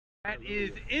That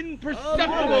is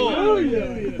imperceptible.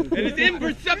 It is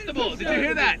imperceptible. Did you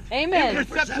hear that? Amen.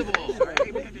 Imperceptible.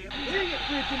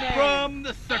 From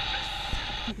the surface.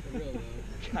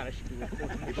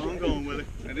 Keep on going, Willie.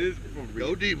 That is for real.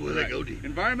 Go deep, Willie. Right. Go deep.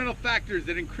 Environmental factors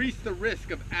that increase the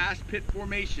risk of ash pit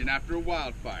formation after a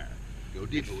wildfire. Go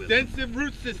deep, Willie. Extensive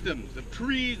root systems of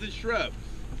trees and shrubs.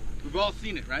 We've all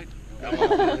seen it, right? Come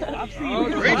on. I've seen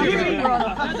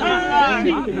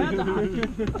it.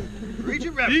 Reach it,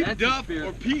 Rev. Deep duff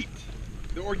or peat,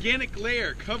 the organic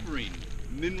layer covering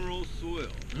mineral soil.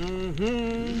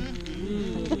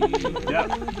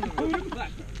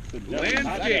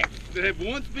 Landscapes that have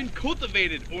once been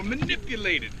cultivated or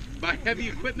manipulated by heavy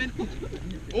equipment,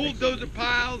 old dozer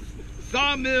piles,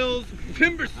 sawmills,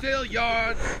 timber sale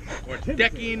yards, or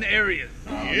decking areas.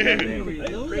 Yeah.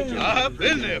 I've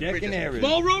been there, Decking preacher. area.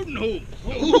 Small rodent holes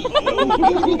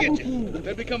We'll get you.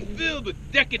 that become filled with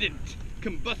decadent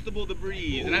combustible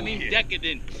debris, and I mean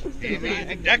decadent. Amen.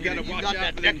 You gotta Decadent. You watch got out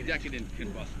that for them decadent. decadent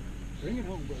combustibles.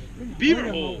 Beaver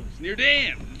holes near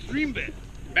dams and stream beds,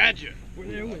 badger,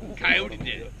 coyote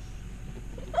dens.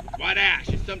 White ash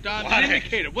is sometimes White an ash.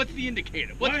 indicator. What's the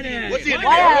indicator? What's the indicator? What's the White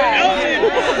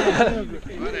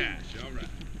ash. White ash, all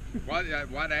right.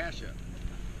 White ash.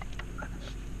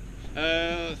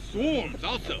 Swarms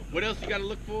also. What else you gotta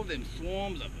look for? Them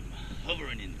swarms of them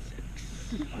hovering insects.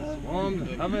 Swarms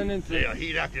of hovering They insects. are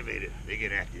heat activated. They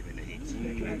get active in the heat.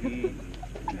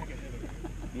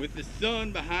 With the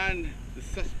sun behind the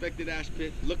suspected ash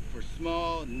pit, look for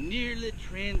small, nearly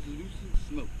translucent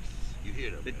smokes You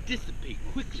hear them? that dissipate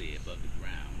quickly above the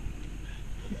ground.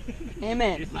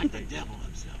 Amen. It's like the devil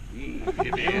himself.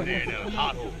 Get me in there in a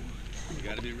hot hole. You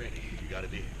gotta be ready. You gotta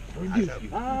be. I tell you.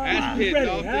 Ash pits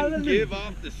often give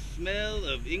off the smell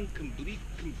of incomplete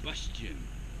combustion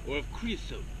or of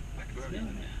creosote.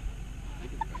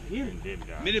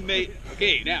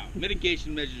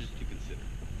 Mitigation measures to consider.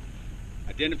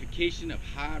 Identification of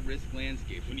high-risk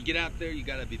landscapes. When you get out there, you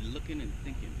gotta be looking and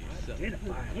thinking to yourself.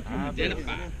 Identify.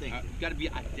 You gotta be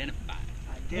identified.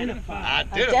 Identify.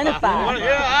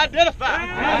 Yeah, identify.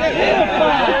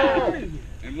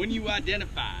 And when you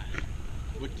identify,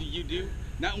 what do?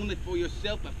 Not only for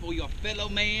yourself, but for your fellow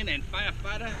man and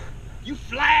firefighter, you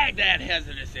flag that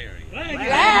hazardous area.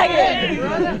 Flag it.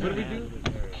 What do we do?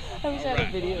 I wish I had a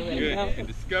video right Good. now. And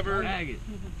discover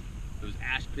those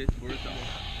ash pits where it's all.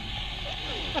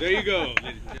 There you go,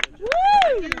 ladies and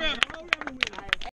gentlemen. Woo!